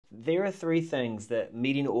there are 3 things that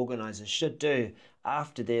meeting organizers should do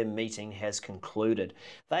after their meeting has concluded.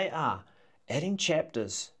 They are adding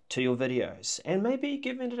chapters to your videos and maybe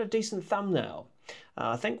giving it a decent thumbnail.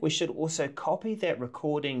 I think we should also copy that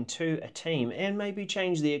recording to a team and maybe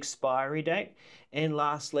change the expiry date. And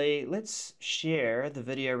lastly, let's share the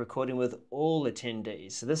video recording with all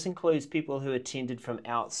attendees. So this includes people who attended from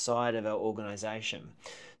outside of our organization.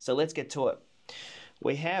 So let's get to it.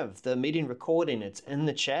 We have the meeting recording, it's in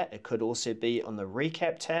the chat. It could also be on the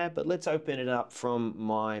recap tab, but let's open it up from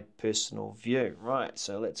my personal view. Right,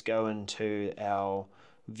 so let's go into our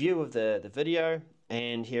view of the video,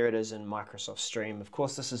 and here it is in Microsoft Stream. Of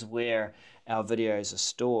course, this is where our videos are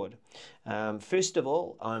stored. First of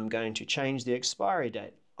all, I'm going to change the expiry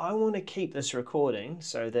date. I want to keep this recording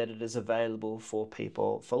so that it is available for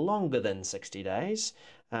people for longer than 60 days.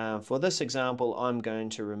 For this example, I'm going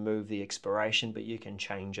to remove the expiration, but you can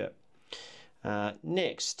change it.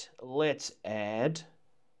 Next, let's add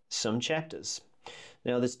some chapters.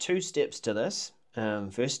 Now, there's 2 steps to this.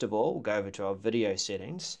 First of all, we'll go over to our video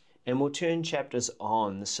settings and we'll turn chapters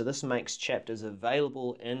on. So this makes chapters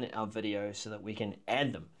available in our video so that we can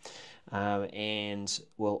add them. And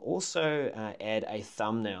we'll also add a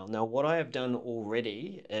thumbnail. Now, what I have done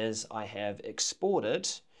already is I have exported.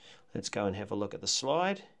 Let's go and have a look at the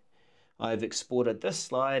slide. I've exported this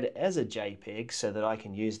slide as a JPEG so that I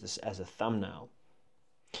can use this as a thumbnail.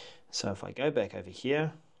 So if I go back over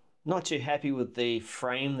here, not too happy with the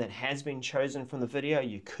frame that has been chosen from the video.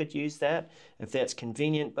 You could use that if that's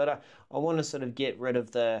convenient, but I want to sort of get rid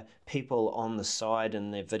of the people on the side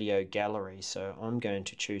in the video gallery. So I'm going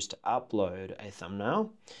to choose to upload a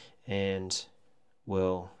thumbnail, and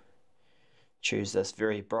we'll choose this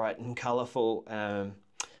very bright and colorful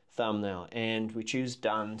thumbnail, and we choose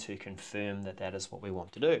done to confirm that that is what we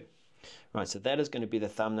want to do. Right, so that is going to be the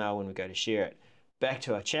thumbnail when we go to share it. Back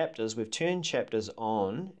to our chapters, we've turned chapters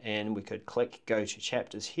on, and we could click go to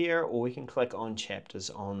chapters here, or we can click on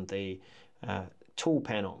chapters on the tool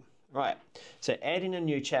panel. Right, so adding a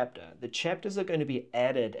new chapter. The chapters are going to be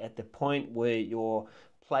added at the point where your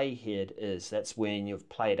playhead is. That's when you've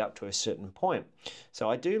played up to a certain point. So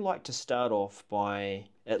I do like to start off by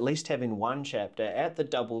at least having 1 chapter at the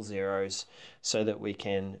 00s so that we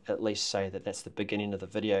can at least say that that's the beginning of the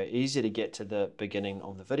video. Easy to get to the beginning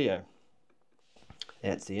of the video.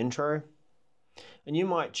 That's the intro. And you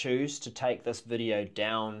might choose to take this video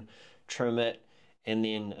down, trim it, and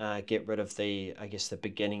then get rid of the, I guess, the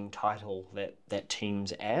beginning title that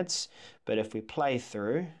Teams adds. But if we play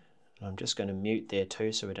through, I'm just going to mute there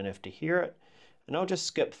too so we don't have to hear it. And I'll just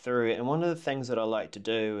skip through. And one of the things that I like to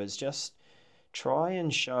do is just try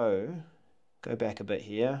and show, go back a bit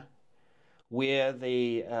here, where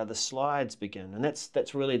the slides begin. And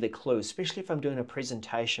that's really the clue, especially if I'm doing a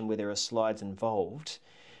presentation where there are slides involved,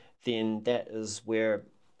 then that is where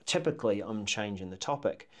typically I'm changing the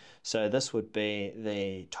topic. So this would be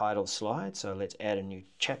the title slide. So let's add a new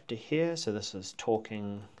chapter here. So this is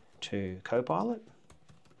talking to Copilot.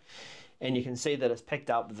 And you can see that it's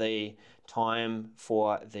picked up the time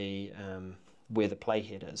for the where the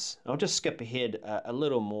playhead is. I'll just skip ahead a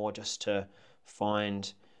little more just to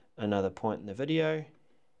find another point in the video.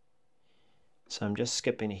 So I'm just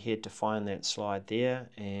skipping ahead to find that slide there,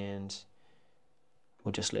 and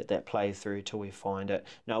we'll just let that play through till we find it.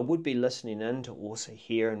 Now I would be listening in to also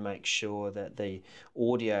hear and make sure that the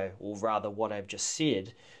audio, or rather what I've just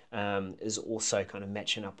said, is also kind of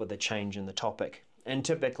matching up with the change in the topic. And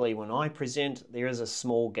typically when I present, there is a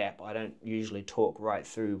small gap. I don't usually talk right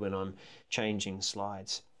through when I'm changing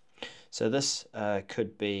slides. So this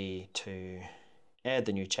could be to add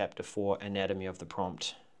the new chapter for anatomy of the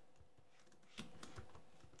prompt.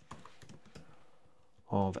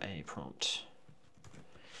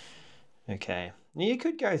 Okay, now you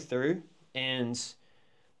could go through and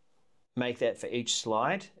make that for each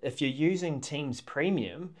slide. If you're using Teams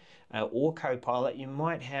Premium or Copilot, you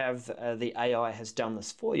might have the AI has done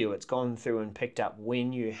this for you. It's gone through and picked up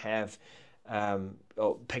when you have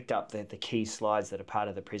picked up the key slides that are part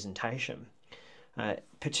of the presentation.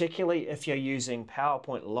 Particularly if you're using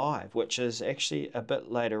PowerPoint Live, which is actually a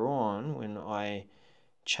bit later on when I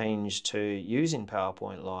change to using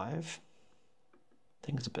PowerPoint Live. I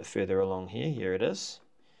think it's a bit further along here. Here it is.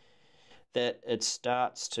 That it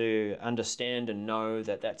starts to understand and know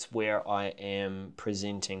that that's where I am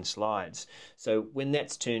presenting slides. So when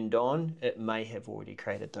that's turned on, it may have already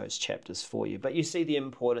created those chapters for you. But you see the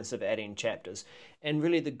importance of adding chapters. And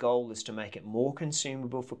really the goal is to make it more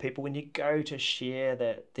consumable for people when you go to share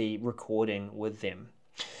the recording with them.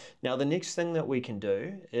 Now the next thing that we can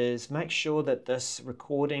do is make sure that this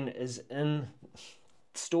recording is in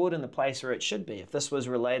stored in the place where it should be. If this was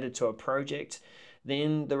related to a project,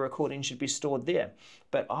 then the recording should be stored there.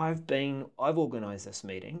 But I've organized this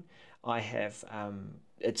meeting. I have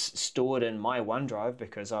it's stored in my OneDrive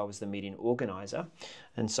because I was the meeting organizer,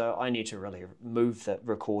 and so I need to really move the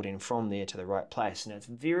recording from there to the right place. And it's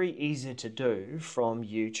very easy to do from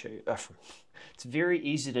YouTube. It's very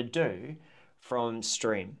easy to do from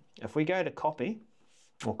Stream. If we go to copy,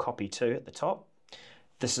 or copy to at the top,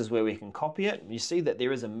 this is where we can copy it. You see that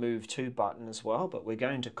there is a move to button as well, but we're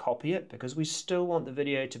going to copy it because we still want the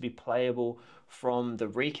video to be playable from the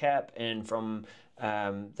recap and from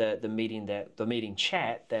the meeting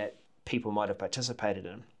chat that people might have participated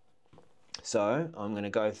in. So I'm going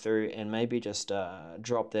to go through and maybe just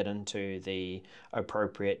drop that into the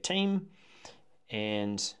appropriate team,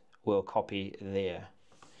 and we'll copy there.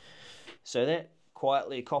 So that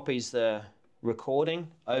quietly copies the recording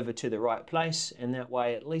over to the right place, and that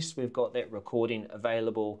way at least we've got that recording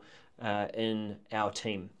available in our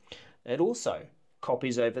team. It also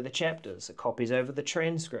copies over the chapters, it copies over the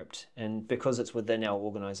transcript, and because it's within our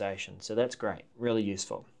organization. So that's great, really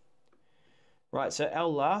useful. Right, so our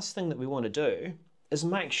last thing that we want to do is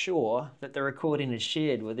make sure that the recording is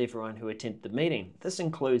shared with everyone who attended the meeting. This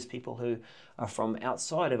includes people who are from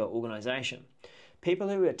outside of our organization. People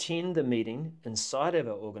who attend the meeting inside of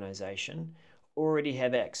our organization already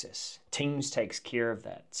have access. Teams takes care of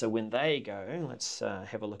that. So when they go, let's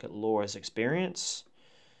have a look at Laura's experience.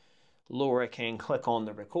 Laura can click on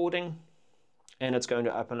the recording and it's going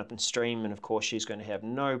to open up in Stream, and of course she's going to have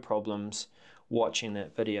no problems watching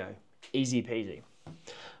that video. Easy peasy.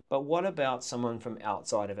 But what about someone from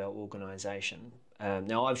outside of our organization?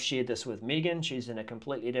 Now I've shared this with Megan. She's in a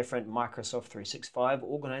completely different Microsoft 365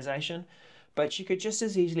 organization, but she could just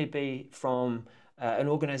as easily be from an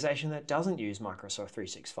organization that doesn't use Microsoft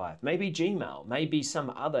 365, maybe Gmail, maybe some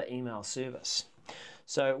other email service.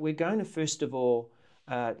 So we're going to first of all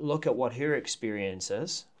look at what her experience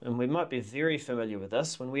is, and we might be very familiar with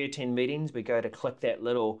this. When we attend meetings, we go to click that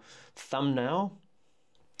little thumbnail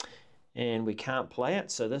and we can't play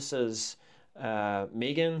it. So this is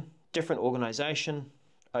Megan, different organization,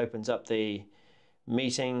 opens up the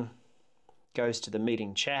meeting, goes to the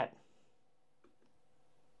meeting chat.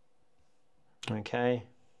 Okay,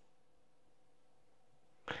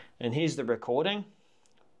 and here's the recording,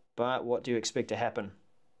 but what do you expect to happen?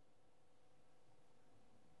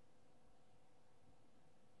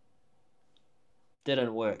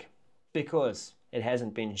 Didn't work because it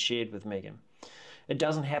hasn't been shared with Megan. It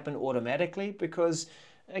doesn't happen automatically because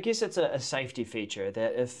I guess it's a safety feature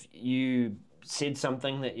that if you said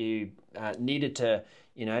something that you needed to,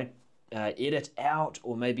 edit out,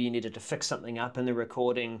 or maybe you needed to fix something up in the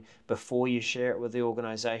recording before you share it with the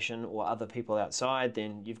organization or other people outside,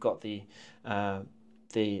 then you've got the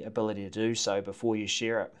ability to do so before you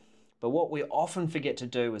share it. But what we often forget to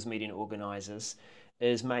do as meeting organizers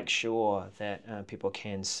is make sure that people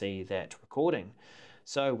can see that recording.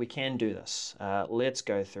 So we can do this. Let's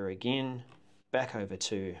go through again, back over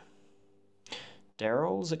to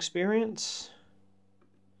Daryl's experience.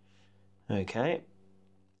 Okay,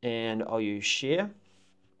 and I'll use share,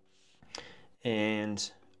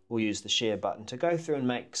 and we'll use the share button to go through and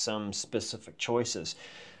make some specific choices.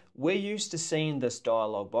 We're used to seeing this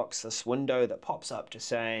dialog box, this window that pops up to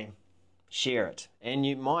say share it, and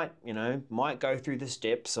you might go through the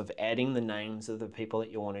steps of adding the names of the people that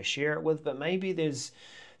you want to share it with, but maybe there's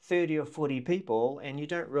 30 or 40 people and you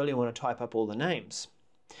don't really want to type up all the names.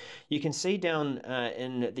 You can see down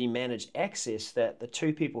in the managed access that the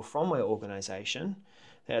two people from my organization,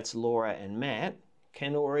 that's Laura and Matt,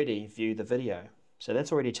 can already view the video. So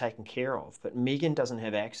that's already taken care of, but Megan doesn't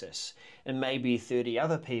have access, and maybe 30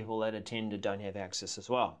 other people that attended don't have access as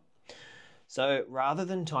well. So rather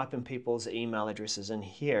than typing people's email addresses in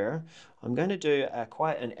here, I'm going to do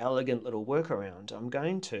quite an elegant little workaround. I'm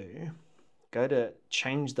going to go to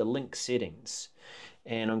change the link settings,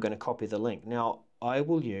 and I'm going to copy the link. Now I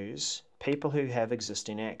will use people who have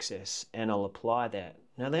existing access, and I'll apply that.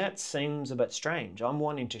 Now that seems a bit strange. I'm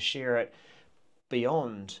wanting to share it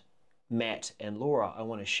beyond Matt and Laura. I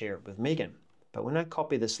want to share it with Megan. But when I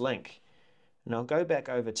copy this link, and I'll go back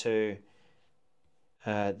over to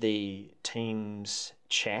the Teams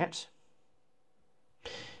chat,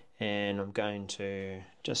 and I'm going to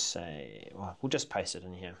just say, well, we'll just paste it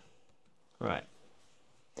in here. Right.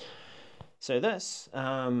 So this,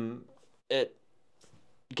 it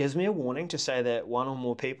gives me a warning to say that one or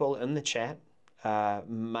more people in the chat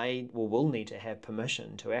will need to have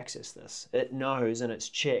permission to access this. It knows and it's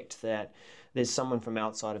checked that there's someone from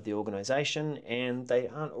outside of the organization and they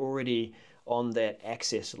aren't already on that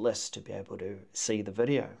access list to be able to see the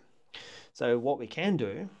video. So what we can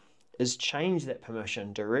do is change that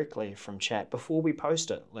permission directly from chat before we post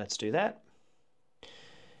it. Let's do that.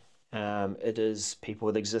 It is people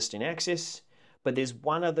with existing access, but there's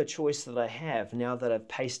one other choice that I have now that I've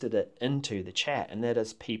pasted it into the chat, and that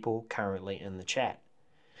is people currently in the chat.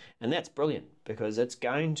 And that's brilliant because it's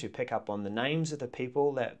going to pick up on the names of the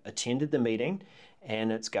people that attended the meeting,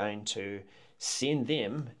 and it's going to send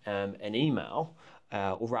them an email,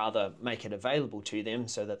 or rather make it available to them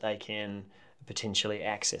so that they can potentially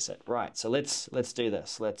access it. Right, so let's do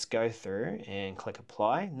this. Let's go through and click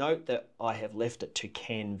apply. Note that I have left it to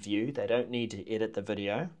can view. They don't need to edit the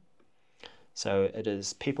video. So it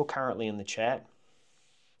is people currently in the chat,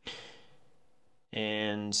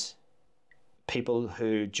 and people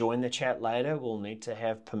who join the chat later will need to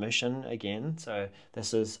have permission again. So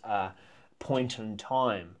this is a point in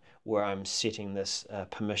time where I'm setting this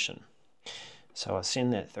permission. So I'll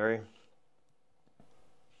send that through.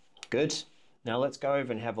 Good. Now let's go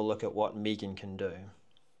over and have a look at what Megan can do.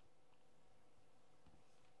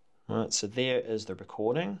 Right, so there is the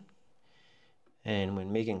recording. And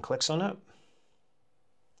when Megan clicks on it,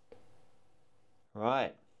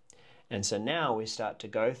 right, and so now we start to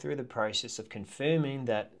go through the process of confirming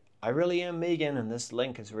that I really am Megan and this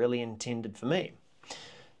link is really intended for me.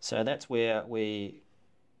 So that's where we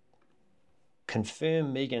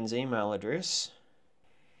confirm Megan's email address.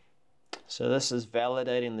 So this is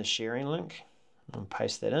validating the sharing link. I'll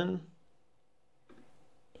paste that in.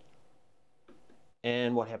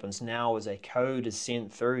 And what happens now is a code is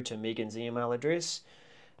sent through to Megan's email address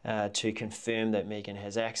to confirm that Megan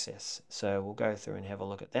has access. So we'll go through and have a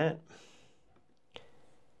look at that.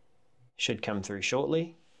 Should come through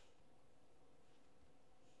shortly.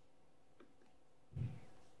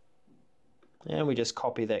 And we just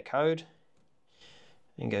copy that code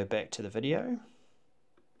and go back to the video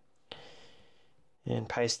and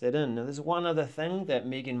paste that in. Now there's one other thing that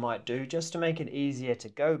Megan might do just to make it easier to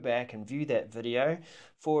go back and view that video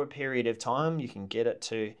for a period of time. You can get it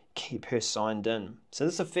to keep her signed in. So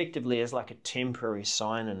this effectively is like a temporary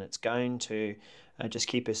sign, and it's going to just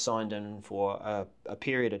keep her signed in for a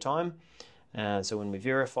period of time. So when we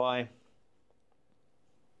verify,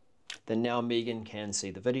 then now Megan can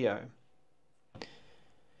see the video.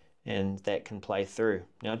 And that can play through.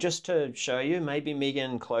 Now just to show you, maybe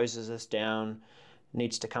Megan closes this down,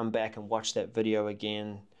 needs to come back and watch that video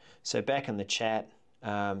again. So back in the chat,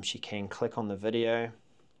 she can click on the video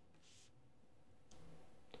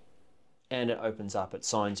and it opens up, it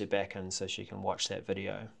signs her back in so she can watch that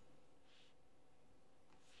video.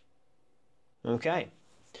 Okay,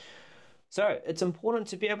 so it's important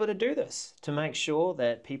to be able to do this to make sure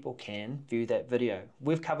that people can view that video.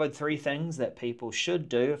 We've covered 3 things that people should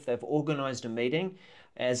do if they've organized a meeting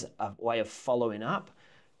as a way of following up.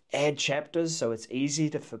 Add chapters so it's easy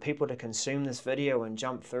for people to consume this video and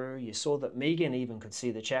jump through. You saw that Megan even could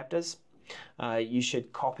see the chapters. You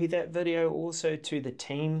should copy that video also to the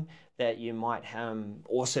team that you might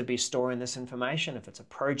also be storing this information. If it's a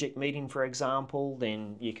project meeting, for example,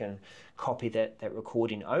 then you can copy that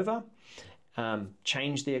recording over.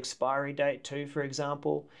 Change the expiry date too, for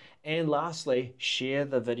example. And lastly, share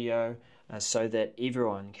the video so that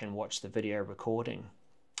everyone can watch the video recording.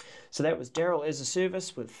 So that was Daryl as a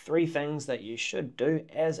Service with 3 things that you should do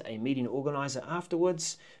as a meeting organizer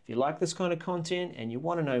afterwards. If you like this kind of content and you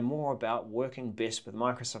want to know more about working best with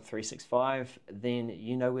Microsoft 365, then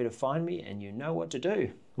you know where to find me and you know what to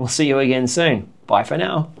do. We'll see you again soon. Bye for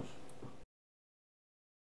now.